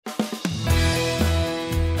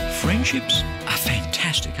Friendships are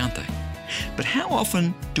fantastic, aren't they? But how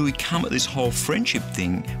often do we come at this whole friendship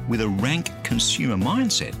thing with a rank consumer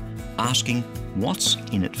mindset, asking, what's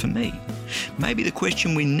in it for me? Maybe the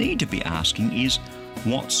question we need to be asking is,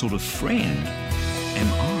 what sort of friend am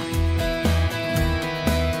I?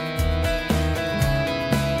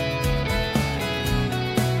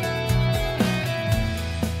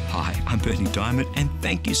 Hi, I'm Bernie Diamond, and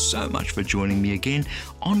thank you so much for joining me again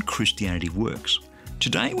on Christianity Works.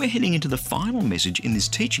 Today we're heading into the final message in this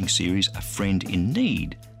teaching series, A Friend in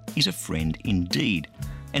Need is a Friend Indeed.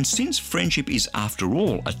 And since friendship is, after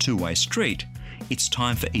all, a two-way street, it's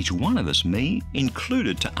time for each one of us, me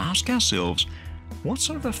included, to ask ourselves, what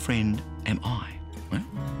sort of a friend am I? Well,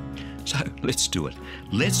 so let's do it.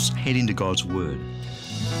 Let's head into God's Word.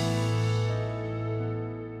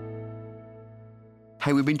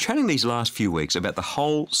 Hey, we've been chatting these last few weeks about the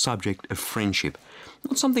whole subject of friendship.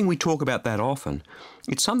 Not something we talk about that often.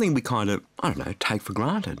 It's something we kind of, take for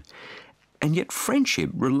granted. And yet friendship,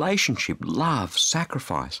 relationship, love,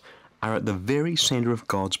 sacrifice are at the very centre of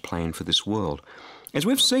God's plan for this world. As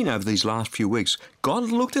we've seen over these last few weeks, God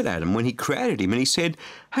looked at Adam when he created him and he said,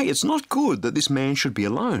 hey, it's not good that this man should be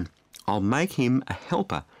alone. I'll make him a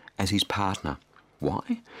helper as his partner.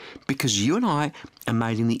 Why? Because you and I are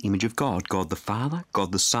made in the image of God. God the Father,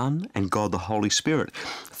 God the Son, and God the Holy Spirit.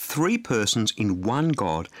 Three persons in one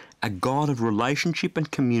God, a God of relationship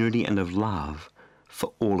and community and of love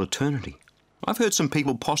for all eternity. I've heard some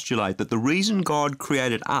people postulate that the reason God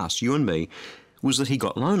created us, you and me, was that he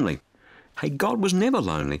got lonely. Hey, God was never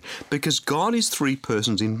lonely because God is three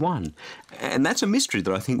persons in one. And that's a mystery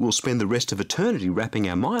that I think we'll spend the rest of eternity wrapping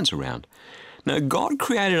our minds around. Now, God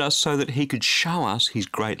created us so that he could show us his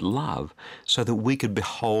great love, so that we could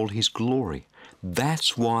behold his glory.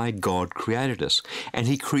 That's why God created us. And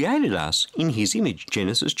he created us in his image.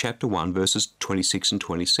 Genesis chapter 1, verses 26 and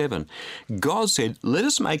 27. God said, let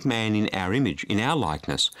us make man in our image, in our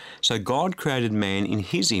likeness. So God created man in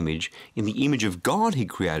his image. In the image of God he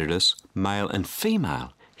created us, male and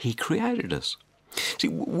female. He created us. See,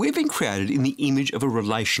 we've been created in the image of a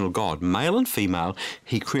relational God. Male and female,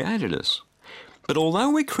 he created us. But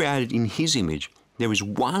although we're created in his image, there is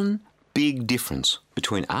one big difference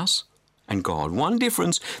between us and God. One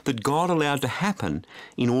difference that God allowed to happen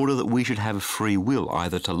in order that we should have a free will,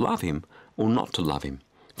 either to love him or not to love him.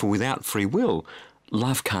 For without free will,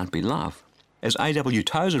 love can't be love. As A.W.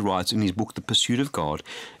 Tozer writes in his book, The Pursuit of God,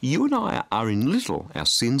 you and I are in little, our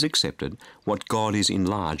sins accepted, what God is in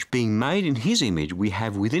large. Being made in his image, we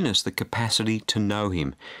have within us the capacity to know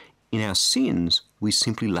him. In our sins, we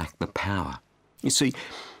simply lack the power. You see,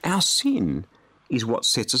 our sin is what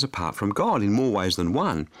sets us apart from God in more ways than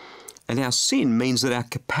one. And our sin means that our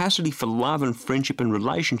capacity for love and friendship and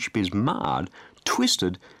relationship is marred,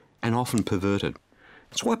 twisted, and often perverted.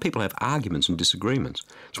 It's why people have arguments and disagreements.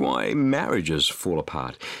 It's why marriages fall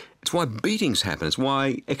apart. It's why beatings happen. It's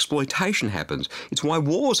why exploitation happens. It's why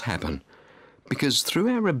wars happen. Because through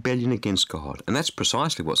our rebellion against God, and that's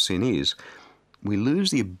precisely what sin is, we lose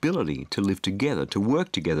the ability to live together, to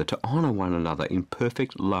work together, to honour one another in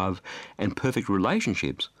perfect love and perfect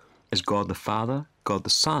relationships as God the Father, God the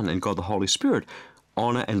Son, and God the Holy Spirit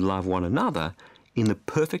honour and love one another in the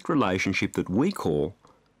perfect relationship that we call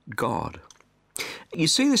God. You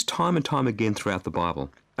see this time and time again throughout the Bible.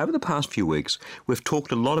 Over the past few weeks, we've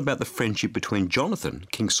talked a lot about the friendship between Jonathan,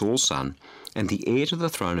 King Saul's son, and the heir to the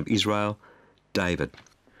throne of Israel, David.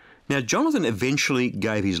 Now, Jonathan eventually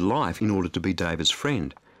gave his life in order to be David's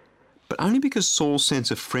friend, but only because Saul's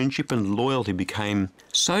sense of friendship and loyalty became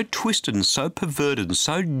so twisted and so perverted and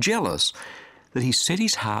so jealous that he set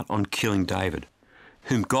his heart on killing David,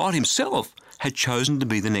 whom God himself had chosen to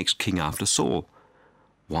be the next king after Saul.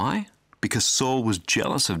 Why? Because Saul was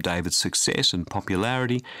jealous of David's success and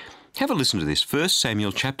popularity. Have a listen to this. 1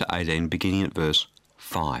 Samuel chapter 18, beginning at verse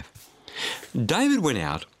 5. David went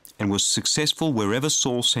out and was successful wherever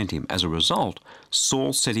Saul sent him. As a result,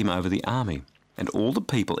 Saul set him over the army, and all the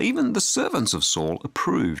people, even the servants of Saul,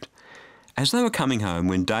 approved. As they were coming home,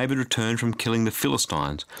 when David returned from killing the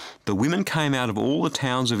Philistines, the women came out of all the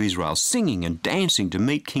towns of Israel, singing and dancing to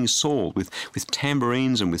meet King Saul with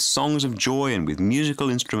tambourines and with songs of joy and with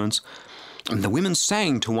musical instruments. And the women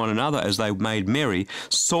sang to one another as they made merry,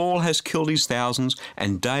 Saul has killed his thousands,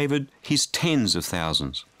 and David his tens of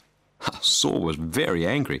thousands. Saul was very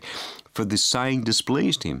angry, for this saying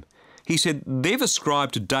displeased him. He said, they've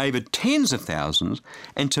ascribed to David tens of thousands,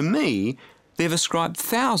 and to me they've ascribed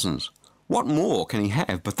thousands. What more can he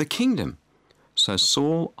have but the kingdom? So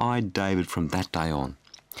Saul eyed David from that day on.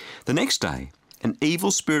 The next day, An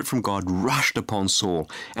evil spirit from God rushed upon Saul,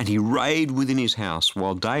 and he raved within his house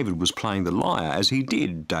while David was playing the lyre, as he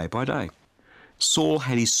did day by day. Saul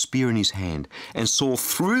had his spear in his hand, and Saul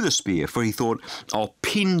threw the spear, for he thought, "I'll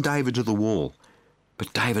pin David to the wall."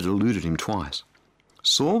 But David eluded him twice.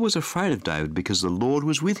 Saul was afraid of David because the Lord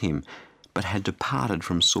was with him, but had departed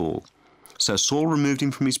from Saul. So Saul removed him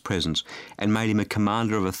from his presence and made him a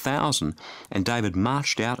commander of 1,000, and David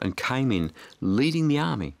marched out and came in, leading the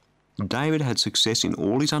army. David had success in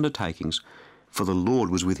all his undertakings, for the Lord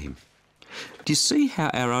was with him. Do you see how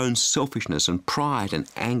our own selfishness and pride and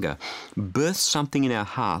anger birth something in our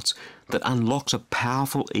hearts that unlocks a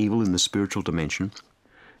powerful evil in the spiritual dimension?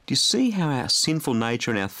 Do you see how our sinful nature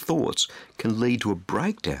and our thoughts can lead to a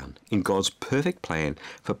breakdown in God's perfect plan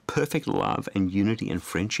for perfect love and unity and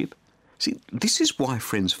friendship? See, this is why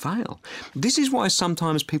friends fail. This is why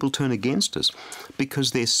sometimes people turn against us,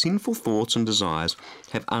 because their sinful thoughts and desires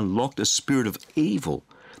have unlocked a spirit of evil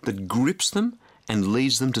that grips them and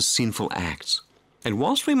leads them to sinful acts. And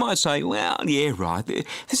whilst we might say, well, yeah, right, this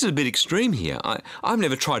is a bit extreme here. I've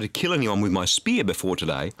never tried to kill anyone with my spear before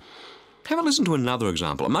today. Have a listen to another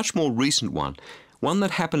example, a much more recent one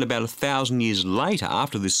that happened about 1,000 years later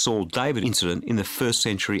after this Saul-David incident in the 1st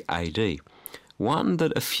century AD. One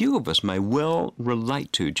that a few of us may well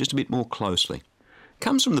relate to just a bit more closely. It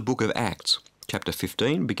comes from the book of Acts, chapter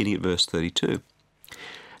 15, beginning at verse 32.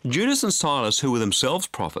 Judas and Silas, who were themselves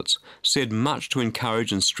prophets, said much to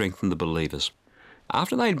encourage and strengthen the believers.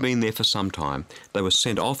 After they had been there for some time, they were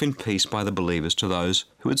sent off in peace by the believers to those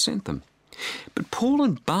who had sent them. But Paul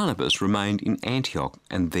and Barnabas remained in Antioch,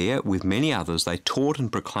 and there, with many others, they taught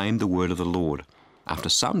and proclaimed the word of the Lord. After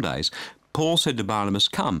some days, Paul said to Barnabas,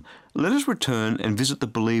 "Come, let us return and visit the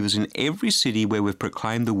believers in every city where we've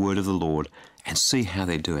proclaimed the word of the Lord, and see how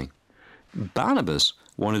they're doing." Barnabas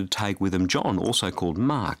wanted to take with him John, also called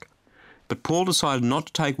Mark. But Paul decided not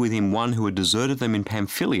to take with him one who had deserted them in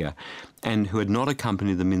Pamphylia and who had not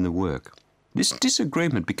accompanied them in the work. This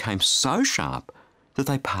disagreement became so sharp that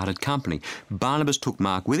they parted company. Barnabas took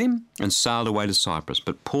Mark with him and sailed away to Cyprus,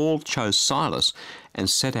 but Paul chose Silas and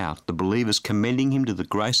set out, the believers commending him to the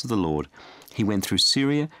grace of the Lord. He went through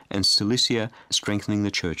Syria and Cilicia, strengthening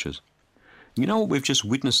the churches. You know what we've just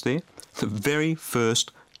witnessed there? The very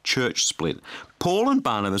first church split. Paul and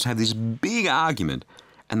Barnabas have this big argument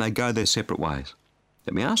and they go their separate ways.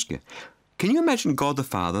 Let me ask you, can you imagine God the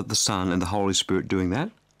Father, the Son and the Holy Spirit doing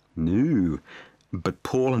that? No, but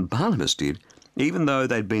Paul and Barnabas did, even though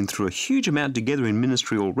they'd been through a huge amount together in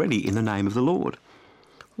ministry already in the name of the Lord.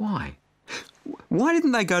 Why? Why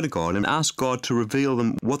didn't they go to God and ask God to reveal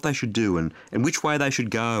them what they should do and which way they should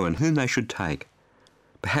go and whom they should take?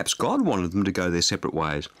 Perhaps God wanted them to go their separate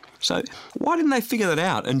ways. So why didn't they figure that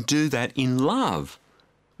out and do that in love?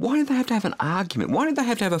 Why did they have to have an argument? Why did they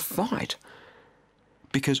have to have a fight?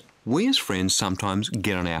 Because we as friends sometimes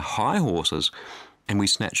get on our high horses and we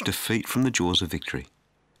snatch defeat from the jaws of victory.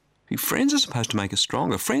 Friends are supposed to make us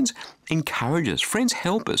stronger. Friends encourage us. Friends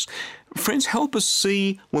help us. Friends help us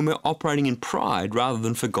see when we're operating in pride rather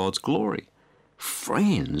than for God's glory.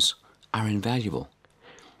 Friends are invaluable.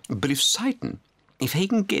 But if Satan, if he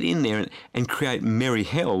can get in there and create merry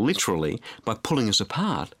hell, literally, by pulling us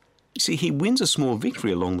apart, you see, he wins a small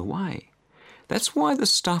victory along the way. That's why the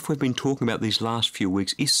stuff we've been talking about these last few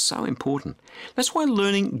weeks is so important. That's why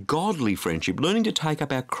learning godly friendship, learning to take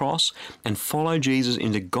up our cross and follow Jesus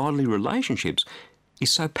into godly relationships is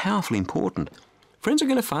so powerfully important. Friends are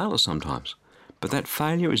going to fail us sometimes, but that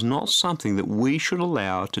failure is not something that we should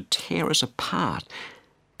allow to tear us apart,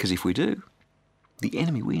 because if we do, the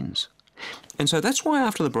enemy wins. And so that's why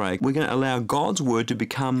after the break, we're going to allow God's word to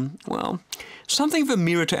become, well, something of a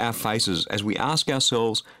mirror to our faces as we ask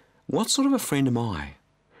ourselves, what sort of a friend am I?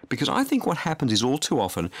 Because I think what happens is all too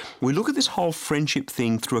often we look at this whole friendship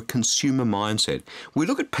thing through a consumer mindset. We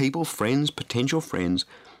look at people, friends, potential friends,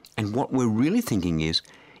 and what we're really thinking is,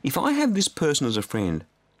 if I have this person as a friend,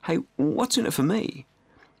 hey, what's in it for me?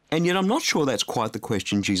 And yet I'm not sure that's quite the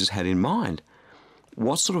question Jesus had in mind.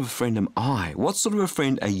 What sort of a friend am I? What sort of a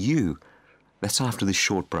friend are you? That's after this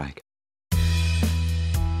short break.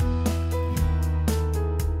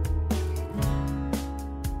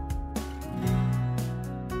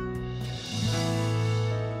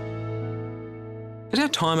 As our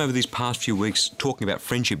time over these past few weeks talking about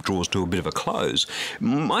friendship draws to a bit of a close,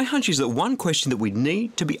 my hunch is that one question that we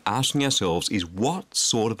need to be asking ourselves is, what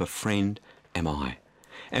sort of a friend am I?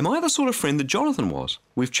 Am I the sort of friend that Jonathan was?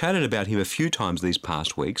 We've chatted about him a few times these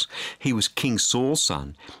past weeks. He was King Saul's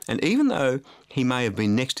son, and even though he may have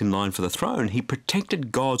been next in line for the throne, he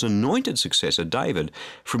protected God's anointed successor, David,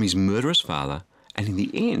 from his murderous father, and in the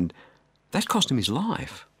end, that cost him his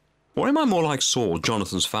life. Or am I more like Saul,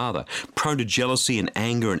 Jonathan's father, prone to jealousy and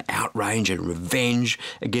anger and outrage and revenge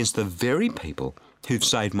against the very people who've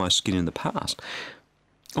saved my skin in the past?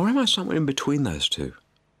 Or am I somewhere in between those two?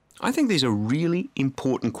 I think these are really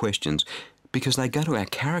important questions because they go to our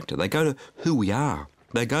character, they go to who we are,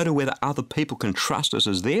 they go to whether other people can trust us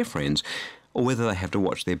as their friends or whether they have to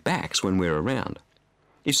watch their backs when we're around.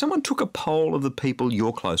 If someone took a poll of the people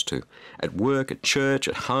you're close to, at work, at church,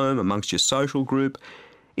 at home, amongst your social group,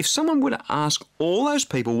 if someone were to ask all those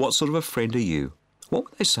people what sort of a friend are you, what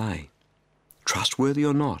would they say? Trustworthy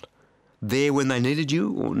or not? There when they needed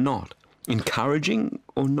you or not? Encouraging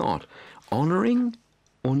or not? Honouring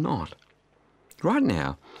or not? Right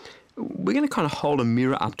now, we're going to kind of hold a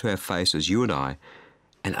mirror up to our faces, you and I,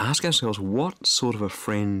 and ask ourselves, what sort of a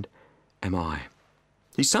friend am I?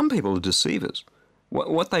 See, some people are deceivers.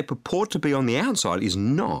 What they purport to be on the outside is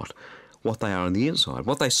not what they are on the inside.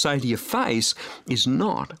 What they say to your face is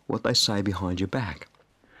not what they say behind your back.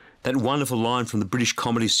 That wonderful line from the British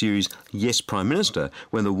comedy series Yes, Prime Minister,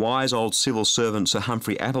 when the wise old civil servant Sir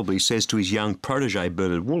Humphrey Appleby says to his young protege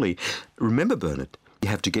Bernard Woolley, "Remember, Bernard, you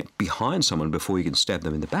have to get behind someone before you can stab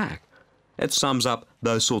them in the back." That sums up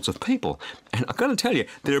those sorts of people. And I've got to tell you,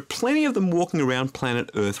 there are plenty of them walking around planet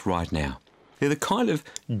Earth right now. They're the kind of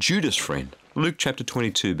Judas friend. Luke chapter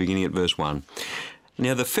 22, beginning at verse 1.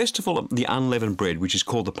 Now the festival of the unleavened bread, which is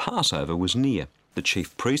called the Passover, was near. The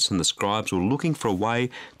chief priests and the scribes were looking for a way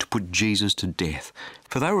to put Jesus to death,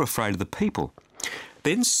 for they were afraid of the people.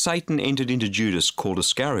 Then Satan entered into Judas, called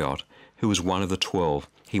Iscariot, who was one of the 12.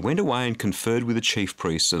 He went away and conferred with the chief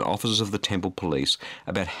priests and officers of the temple police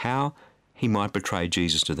about how he might betray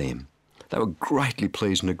Jesus to them. They were greatly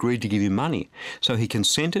pleased and agreed to give him money. So he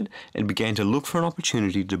consented and began to look for an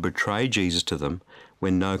opportunity to betray Jesus to them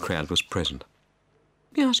when no crowd was present.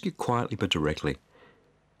 Let me ask you quietly but directly,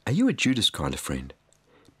 are you a Judas kind of friend?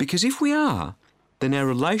 Because if we are, then our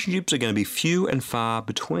relationships are going to be few and far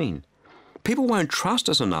between. People won't trust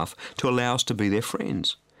us enough to allow us to be their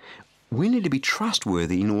friends. We need to be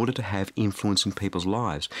trustworthy in order to have influence in people's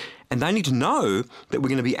lives. And they need to know that we're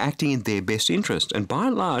going to be acting in their best interest. And by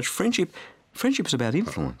and large, friendship is about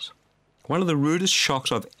influence. One of the rudest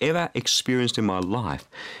shocks I've ever experienced in my life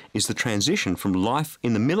is the transition from life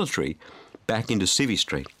in the military back into Civvy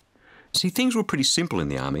Street. See, things were pretty simple in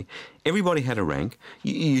the army. Everybody had a rank.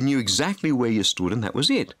 You knew exactly where you stood, and that was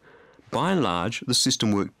it. By and large, the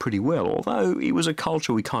system worked pretty well, although it was a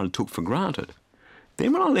culture we kind of took for granted.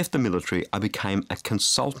 Then when I left the military, I became a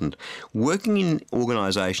consultant, working in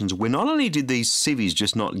organisations where not only did these civvies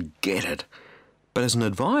just not get it, but as an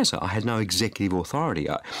advisor, I had no executive authority.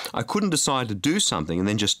 I couldn't decide to do something and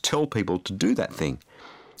then just tell people to do that thing.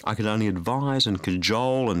 I could only advise and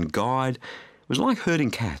cajole and guide. It was like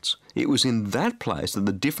herding cats. It was in that place that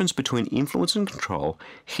the difference between influence and control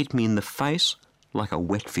hit me in the face like a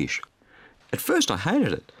wet fish. At first I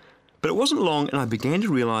hated it. But it wasn't long and I began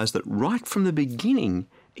to realise that right from the beginning,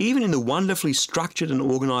 even in the wonderfully structured and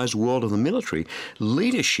organised world of the military,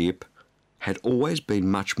 leadership had always been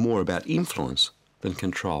much more about influence than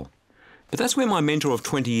control. But that's where my mentor of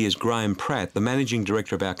 20 years, Graham Pratt, the managing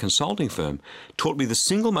director of our consulting firm, taught me the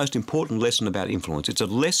single most important lesson about influence. It's a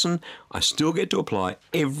lesson I still get to apply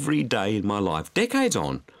every day in my life, decades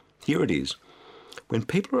on. Here it is. When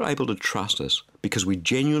people are able to trust us because we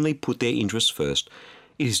genuinely put their interests first,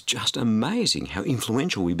 it is just amazing how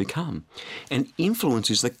influential we become. And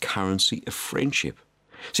influence is the currency of friendship.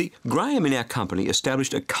 See, Graham in our company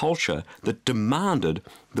established a culture that demanded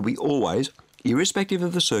that we always, irrespective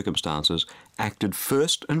of the circumstances, acted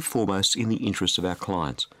first and foremost in the interests of our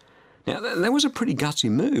clients. Now, that was a pretty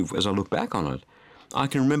gutsy move as I look back on it. I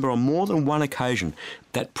can remember on more than one occasion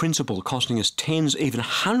that principle costing us tens, even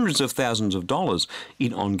hundreds of thousands of dollars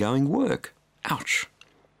in ongoing work. Ouch.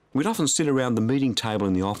 We'd often sit around the meeting table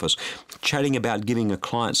in the office, chatting about giving a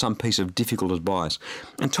client some piece of difficult advice.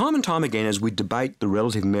 And time again, as we debate the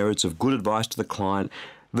relative merits of good advice to the client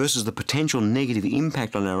versus the potential negative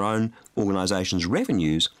impact on our own organisation's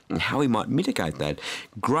revenues and how we might mitigate that,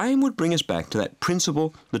 Graham would bring us back to that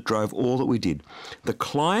principle that drove all that we did. The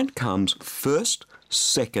client comes first,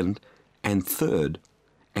 second, and third,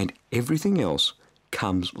 and everything else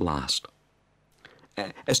comes last.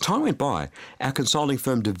 As time went by, our consulting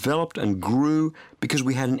firm developed and grew because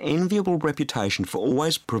we had an enviable reputation for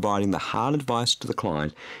always providing the hard advice to the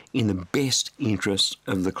client in the best interests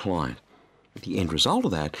of the client. The end result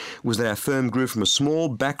of that was that our firm grew from a small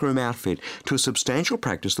backroom outfit to a substantial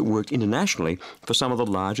practice that worked internationally for some of the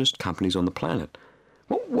largest companies on the planet.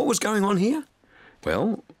 What was going on here?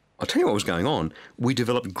 Well, I'll tell you what was going on. We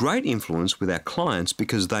developed great influence with our clients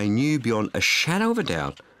because they knew beyond a shadow of a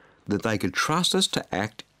doubt that they could trust us to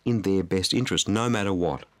act in their best interest, no matter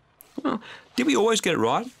what. Well, did we always get it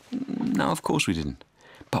right? No, of course we didn't.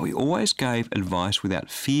 But we always gave advice without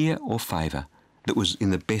fear or favour that was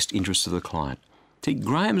in the best interest of the client. See,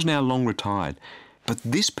 Graham's now long retired, but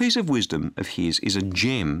this piece of wisdom of his is a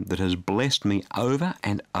gem that has blessed me over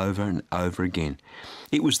and over and over again.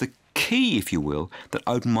 It was the key, if you will, that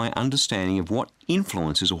opened my understanding of what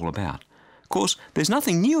influence is all about. Of course, there's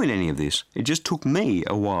nothing new in any of this. It just took me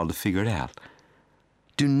a while to figure it out.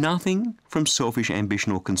 Do nothing from selfish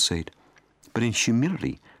ambition or conceit, but in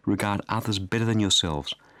humility regard others better than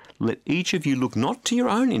yourselves. Let each of you look not to your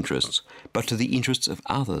own interests, but to the interests of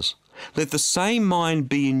others. Let the same mind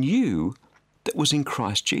be in you that was in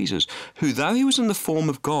Christ Jesus, who, though he was in the form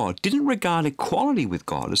of God, didn't regard equality with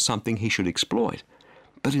God as something he should exploit,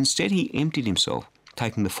 but instead he emptied himself,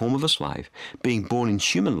 taking the form of a slave, being born in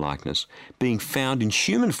human likeness, being found in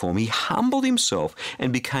human form. He humbled himself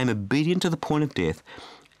and became obedient to the point of death,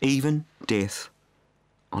 even death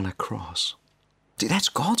on a cross. See, that's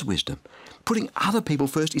God's wisdom. Putting other people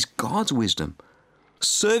first is God's wisdom.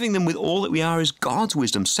 Serving them with all that we are is God's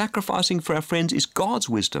wisdom. Sacrificing for our friends is God's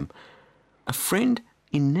wisdom. A friend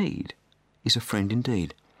in need is a friend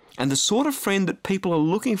indeed. And the sort of friend that people are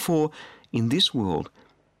looking for in this world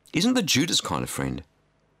isn't the Judas kind of friend.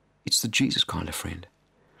 It's the Jesus kind of friend.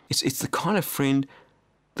 It's the kind of friend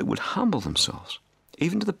that would humble themselves,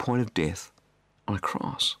 even to the point of death on a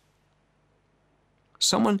cross.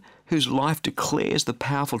 Someone whose life declares the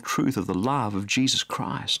powerful truth of the love of Jesus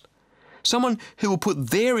Christ. Someone who will put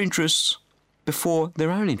their interests before their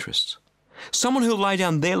own interests. Someone who will lay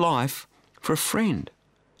down their life for a friend.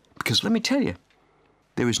 Because let me tell you,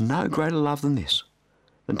 there is no greater love than this,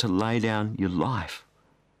 than to lay down your life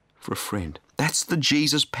for a friend. That's the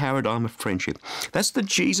Jesus paradigm of friendship. That's the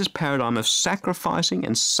Jesus paradigm of sacrificing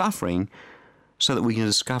and suffering so that we can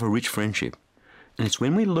discover rich friendship. And it's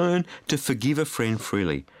when we learn to forgive a friend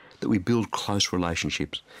freely that we build close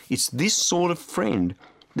relationships. It's this sort of friend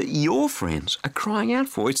that your friends are crying out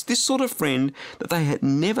for. It's this sort of friend that they had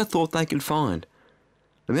never thought they could find.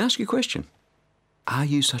 Let me ask you a question. Are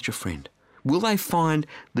you such a friend? Will they find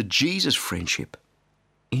the Jesus friendship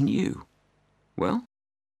in you? Well,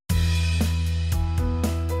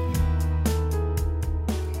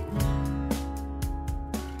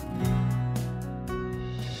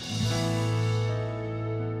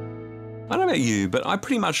 I don't know about you, but I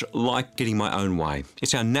pretty much like getting my own way.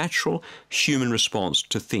 It's our natural human response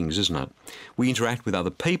to things, isn't it? We interact with other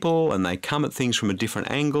people and they come at things from a different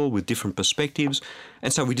angle with different perspectives,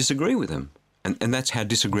 and so we disagree with them. And that's how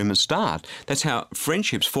disagreements start. That's how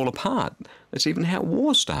friendships fall apart. That's even how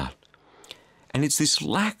wars start. And it's this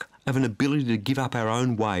lack of an ability to give up our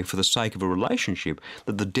own way for the sake of a relationship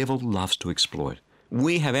that the devil loves to exploit.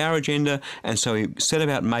 We have our agenda, and so we set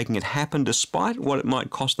about making it happen despite what it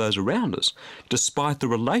might cost those around us, despite the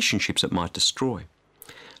relationships it might destroy.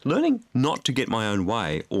 Learning not to get my own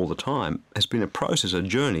way all the time has been a process, a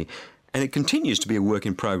journey, and it continues to be a work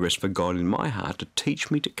in progress for God in my heart to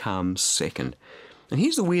teach me to come second. And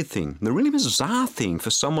here's the weird thing, the really bizarre thing for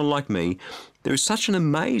someone like me, there is such an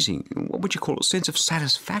amazing, what would you call it, sense of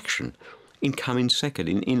satisfaction in coming second,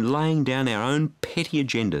 in laying down our own petty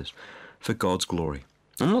agendas for God's glory.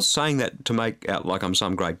 I'm not saying that to make out like I'm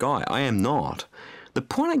some great guy. I am not. The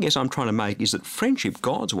point I guess I'm trying to make is that friendship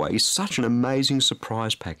God's way is such an amazing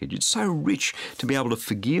surprise package. It's so rich to be able to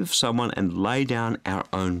forgive someone and lay down our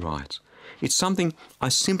own rights. It's something I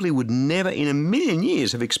simply would never in a million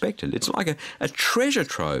years have expected. It's like a treasure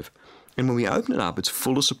trove. And when we open it up, it's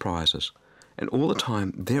full of surprises. And all the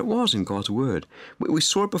time, there it was in God's Word. We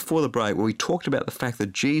saw it before the break where we talked about the fact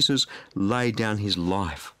that Jesus laid down his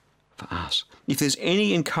life for us. If there's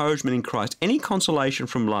any encouragement in Christ, any consolation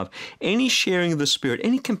from love, any sharing of the Spirit,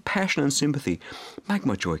 any compassion and sympathy, make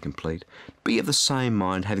my joy complete. Be of the same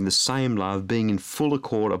mind, having the same love, being in full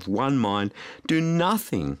accord of one mind. Do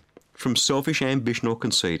nothing from selfish ambition or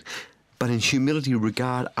conceit, but in humility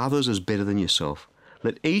regard others as better than yourself.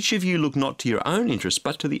 Let each of you look not to your own interests,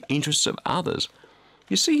 but to the interests of others.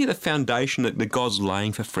 You see here the foundation that God's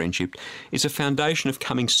laying for friendship is a foundation of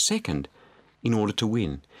coming second in order to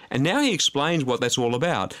win. And now he explains what that's all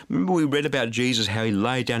about. Remember we read about Jesus, how he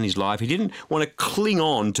laid down his life. He didn't want to cling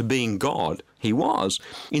on to being God. He was.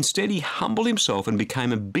 Instead, he humbled himself and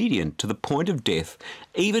became obedient to the point of death,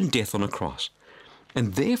 even death on a cross.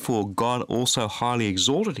 And therefore, God also highly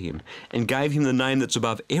exalted him and gave him the name that's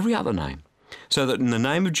above every other name, so that in the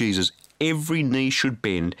name of Jesus, every knee should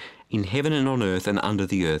bend in heaven and on earth and under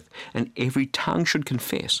the earth, and every tongue should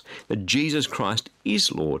confess that Jesus Christ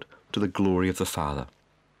is Lord, to the glory of the Father.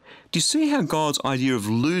 Do you see how God's idea of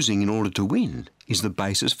losing in order to win is the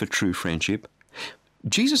basis for true friendship?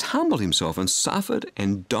 Jesus humbled himself and suffered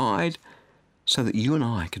and died so that you and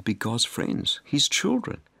I could be God's friends, his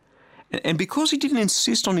children. And because he didn't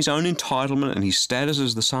insist on his own entitlement and his status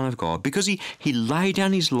as the Son of God, because he laid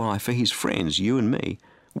down his life for his friends, you and me,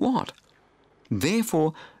 what?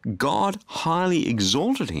 Therefore, God highly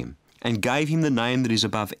exalted him and gave him the name that is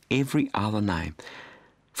above every other name.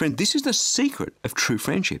 Friend, this is the secret of true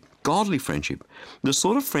friendship, godly friendship, the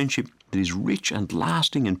sort of friendship that is rich and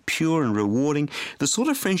lasting and pure and rewarding, the sort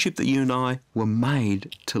of friendship that you and I were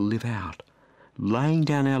made to live out, laying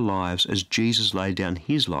down our lives as Jesus laid down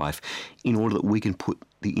his life in order that we can put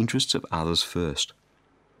the interests of others first.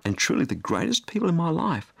 And truly, the greatest people in my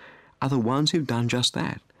life are the ones who've done just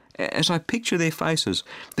that. As I picture their faces,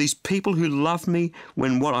 these people who loved me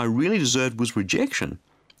when what I really deserved was rejection,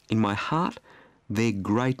 in my heart, their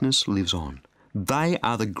greatness lives on. They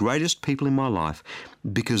are the greatest people in my life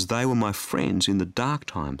because they were my friends in the dark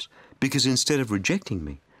times, because instead of rejecting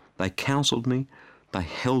me, they counseled me, they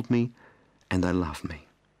held me, and they loved me.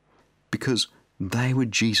 Because they were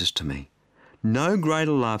Jesus to me. No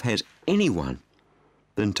greater love has anyone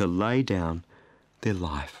than to lay down their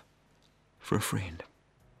life for a friend.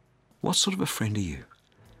 What sort of a friend are you?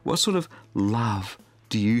 What sort of love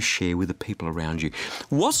do you share with the people around you?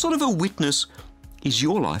 What sort of a witness is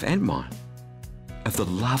your life and mine of the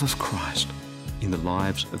love of Christ in the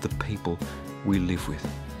lives of the people we live with?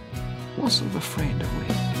 What sort of a friend are we?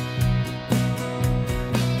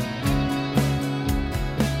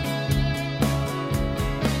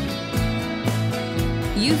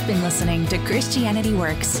 You've been listening to Christianity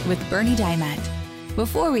Works with Bernie Diamond.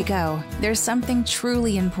 Before we go, there's something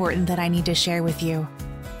truly important that I need to share with you.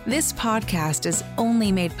 This podcast is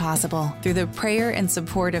only made possible through the prayer and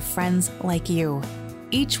support of friends like you.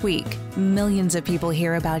 Each week, millions of people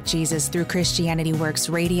hear about Jesus through Christianity Works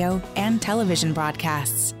radio and television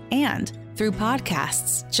broadcasts, and through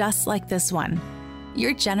podcasts just like this one.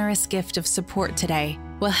 Your generous gift of support today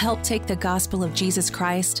will help take the gospel of Jesus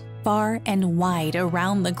Christ far and wide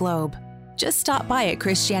around the globe. Just stop by at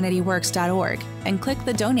ChristianityWorks.org and click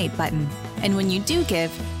the donate button. And when you do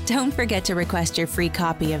give, don't forget to request your free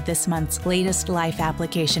copy of this month's latest Life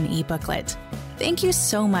Application e-booklet. Thank you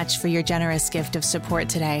so much for your generous gift of support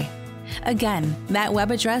today. Again, that web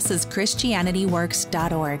address is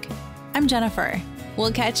ChristianityWorks.org. I'm Jennifer.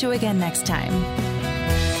 We'll catch you again next time.